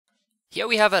Here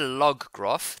we have a log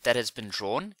graph that has been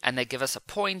drawn, and they give us a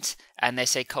point, and they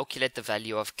say calculate the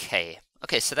value of k.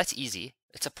 Okay, so that's easy.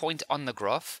 It's a point on the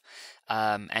graph,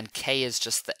 and k is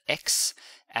just the x,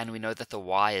 and we know that the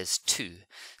y is 2.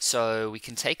 So we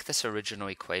can take this original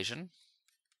equation,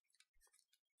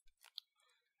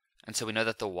 and so we know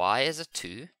that the y is a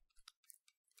 2,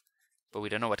 but we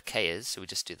don't know what k is, so we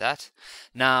just do that.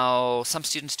 Now, some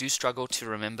students do struggle to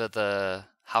remember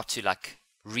how to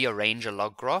rearrange a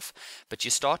log graph, but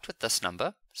you start with this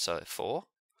number, so 4,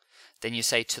 then you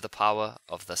say to the power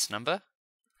of this number,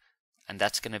 and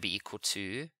that's going to be equal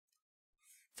to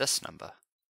this number,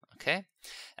 okay?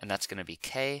 And that's going to be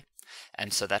k,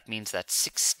 and so that means that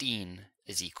 16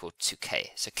 is equal to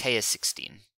k, so k is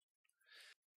 16.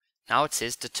 Now it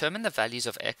says determine the values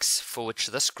of x for which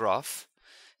this graph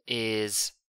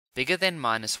is bigger than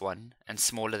 -1 and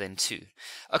smaller than 2.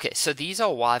 Okay, so these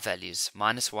are y values,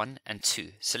 -1 and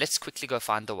 2. So let's quickly go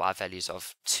find the y values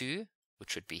of 2,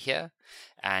 which would be here,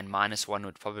 and -1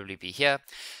 would probably be here.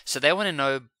 So they want to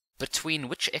know between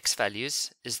which x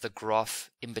values is the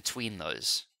graph in between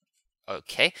those.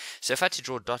 Okay, so if I had to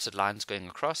draw dotted lines going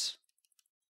across,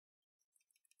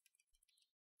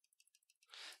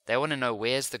 they want to know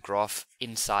where's the graph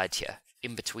inside here,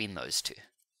 in between those two.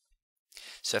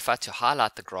 So if I had to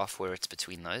highlight the graph where it's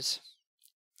between those,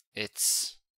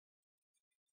 it's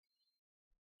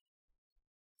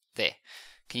there.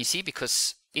 Can you see?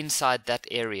 Because inside that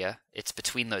area, it's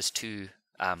between those two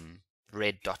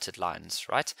red dotted lines,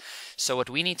 right? So what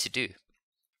we need to do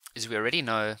is we already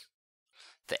know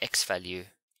the x value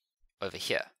over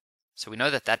here. So we know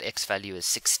that that x value is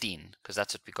 16, because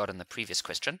that's what we got in the previous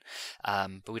question.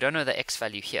 But we don't know the x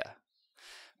value here.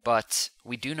 But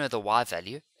we do know the y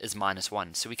value is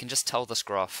 -1, so we can just tell this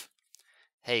graph,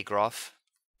 hey graph,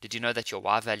 did you know that your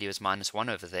y value is -1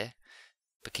 over there?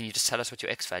 But can you just tell us what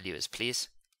your x value is, please?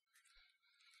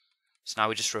 So now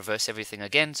we just reverse everything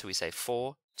again, so we say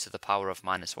 4 to the power of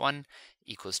 -1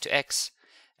 equals to x,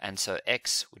 and so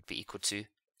x would be equal to,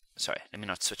 sorry, let me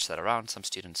not switch that around, some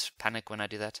students panic when I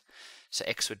do that. So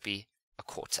x would be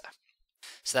 1/4.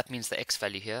 So that means the x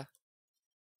value here,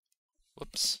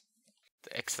 whoops,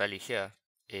 the x value here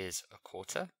is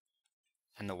 1/4,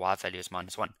 and the y value is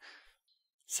 -1.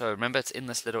 So remember, it's in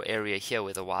this little area here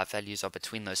where the y values are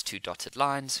between those two dotted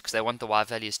lines, because they want the y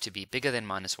values to be bigger than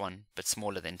 -1, but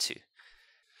smaller than 2.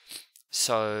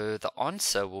 So the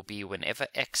answer will be whenever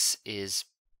x is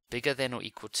bigger than or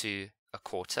equal to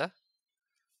 1/4,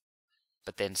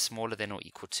 but then smaller than or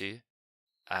equal to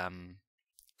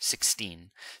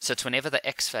 16. So it's whenever the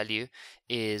x value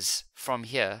is from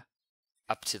here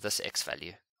up to this x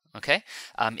value. Okay.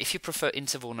 If you prefer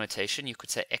interval notation, you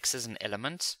could say x is an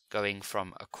element going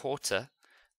from 1/4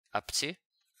 up to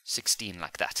 16,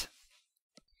 like that.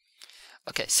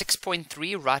 Okay,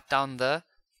 6.3, write down the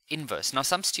inverse. Now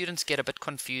some students get a bit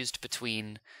confused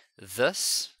between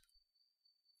this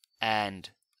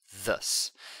and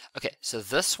this. Okay, so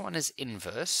this one is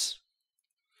inverse.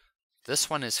 This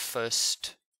one is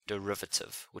first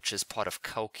derivative, which is part of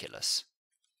calculus.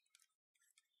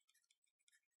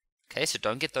 Okay, so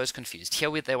don't get those confused.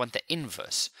 Here they want the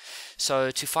inverse. So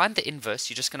to find the inverse,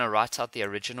 you're just going to write out the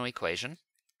original equation.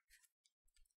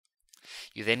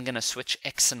 You're then going to switch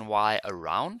x and y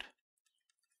around.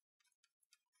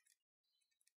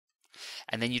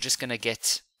 And then you're just going to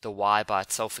get the y by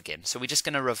itself again. So we're just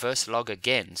going to reverse log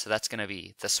again. So that's going to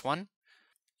be this one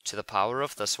to the power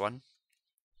of this one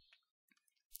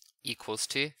equals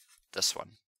to this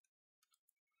one.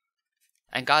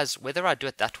 And guys, whether I do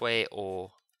it that way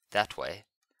or that way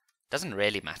doesn't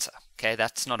really matter. Okay,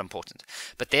 that's not important.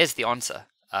 But there's the answer.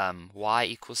 Y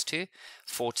equals to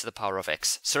 4 to the power of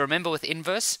x. So remember, with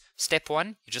inverse, step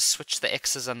 1, you just switch the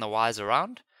x's and the y's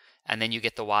around, and then you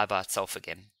get the y by itself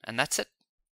again. And that's it.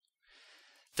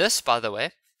 This, by the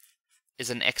way, is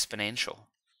an exponential.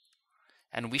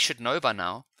 And we should know by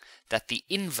now that the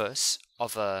inverse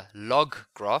of a log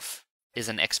graph is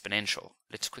an exponential.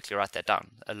 Let's quickly write that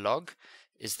down. A log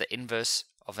is the inverse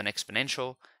of an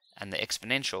exponential, and the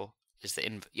exponential is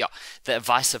the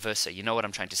vice versa. You know what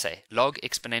I'm trying to say. Log,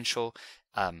 exponential,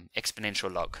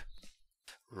 exponential log.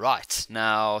 Right,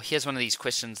 now here's one of these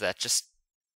questions that just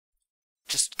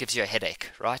gives you a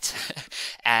headache, right?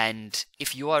 And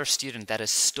if you are a student that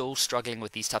is still struggling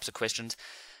with these types of questions,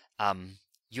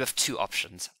 you have two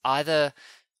options. Either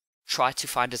try to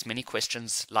find as many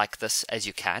questions like this as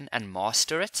you can and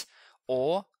master it,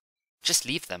 or just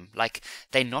leave them. Like,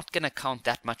 they're not going to count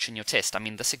that much in your test. I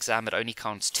mean, this exam, it only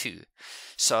counts 2.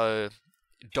 So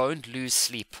don't lose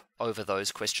sleep over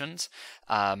those questions.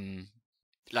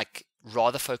 Like,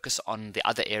 rather focus on the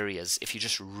other areas if you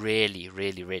just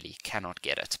really cannot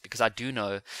get it, because I do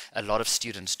know a lot of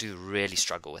students do really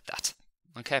struggle with that.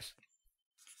 Okay.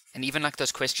 And even like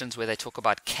those questions where they talk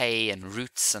about K and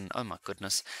roots and oh my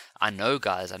goodness, I know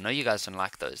you guys don't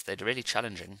like those. They're really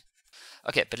challenging.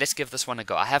 Okay, but let's give this one a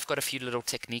go. I have got a few little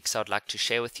techniques I'd like to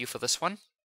share with you for this one.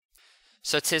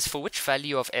 So it says, for which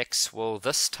value of x will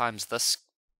this times this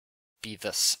be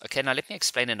this? Okay, now let me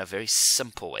explain in a very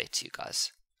simple way to you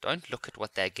guys. Don't look at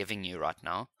what they're giving you right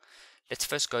now. Let's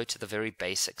first go to the very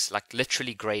basics, like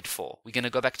literally grade 4. We're going to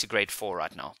go back to grade 4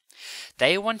 right now.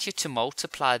 They want you to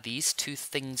multiply these two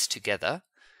things together,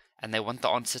 and they want the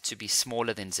answer to be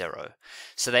smaller than 0.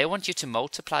 So they want you to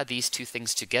multiply these two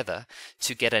things together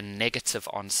to get a negative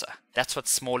answer. That's what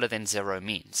smaller than 0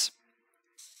 means.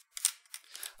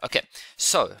 Okay,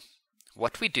 so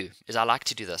what we do is I like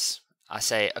to do this. I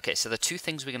say, okay, so the two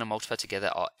things we're going to multiply together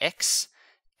are x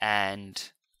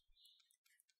and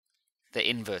the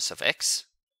inverse of x.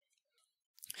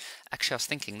 Actually, I was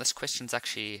thinking this question's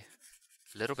actually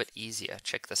a little bit easier.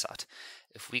 Check this out.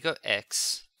 If we go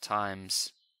x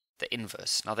times the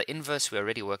inverse. Now the inverse we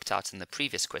already worked out in the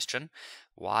previous question.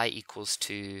 Y equals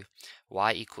to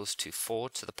 4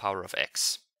 to the power of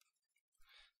x.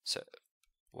 So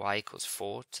y equals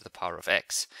 4 to the power of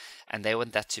x. And they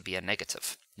want that to be a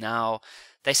negative. Now,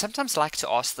 they sometimes like to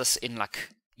ask this in like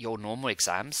your normal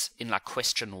exams, in like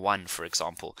question 1, for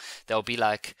example. They'll be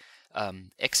like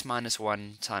x minus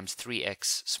 1 times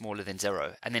 3x smaller than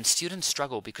 0. And then students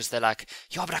struggle because they're like,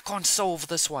 yeah, but I can't solve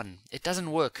this one. It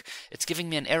doesn't work. It's giving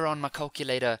me an error on my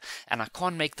calculator and I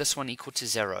can't make this one equal to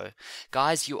 0.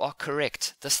 Guys, you are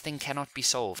correct. This thing cannot be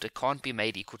solved. It can't be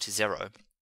made equal to 0.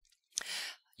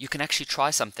 You can actually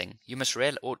try something. You must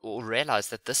realize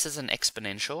that this is an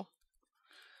exponential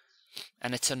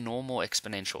and it's a normal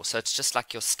exponential. So it's just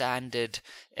like your standard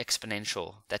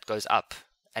exponential that goes up.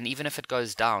 And even if it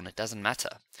goes down, it doesn't matter.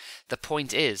 The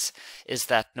point is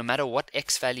that no matter what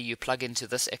x value you plug into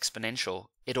this exponential,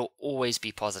 it'll always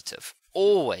be positive.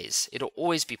 Always. It'll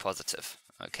always be positive.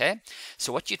 Okay?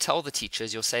 So what you tell the teacher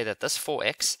is you'll say that this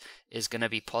 4x is going to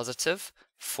be positive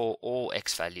for all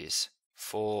x values.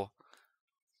 Or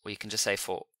you can just say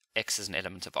for x is an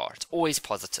element of R. It's always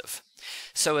positive.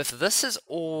 So if this is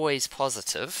always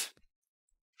positive,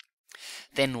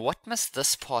 then what must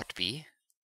this part be?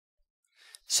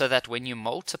 So that when you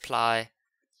multiply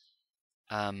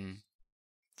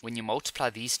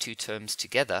these two terms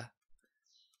together,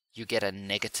 you get a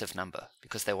negative number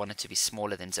because they want it to be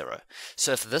smaller than 0.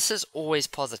 So if this is always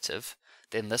positive,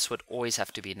 then this would always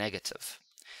have to be negative.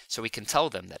 So we can tell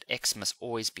them that x must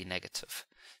always be negative.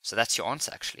 So that's your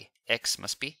answer actually. X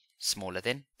must be smaller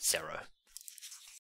than 0.